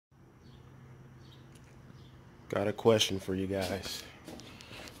Got a question for you guys.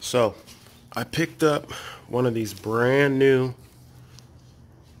 So, I picked up one of these brand new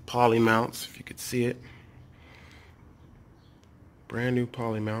poly mounts, if you could see it. Brand new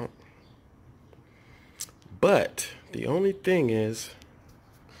poly mount. But the only thing is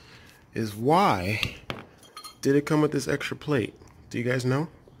why did it come with this extra plate? Do you guys know?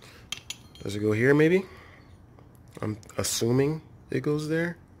 Does it go here maybe? I'm assuming it goes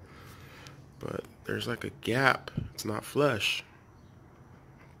there. But there's like a gap. It's not flush.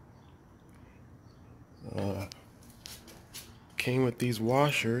 Came with these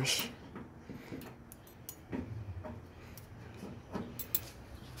washers.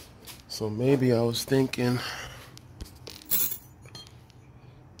 So maybe I was thinking,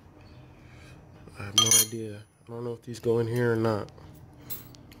 I have no idea. I don't know if these go in here or not.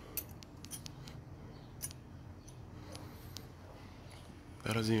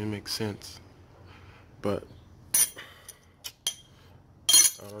 That doesn't even make sense. But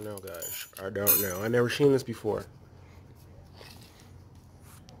I don't know, guys. I don't know. I never seen this before.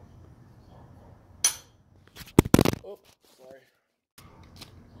 Oh, sorry.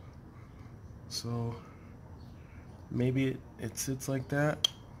 So maybe it sits like that.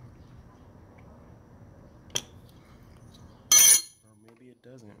 Or maybe it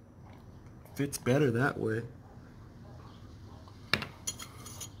doesn't. Fits better that way.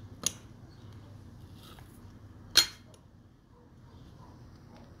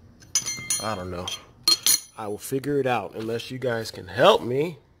 I don't know. I will figure it out unless you guys can help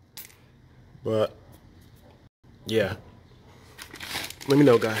me. But yeah. Let me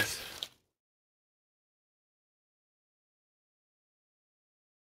know, guys.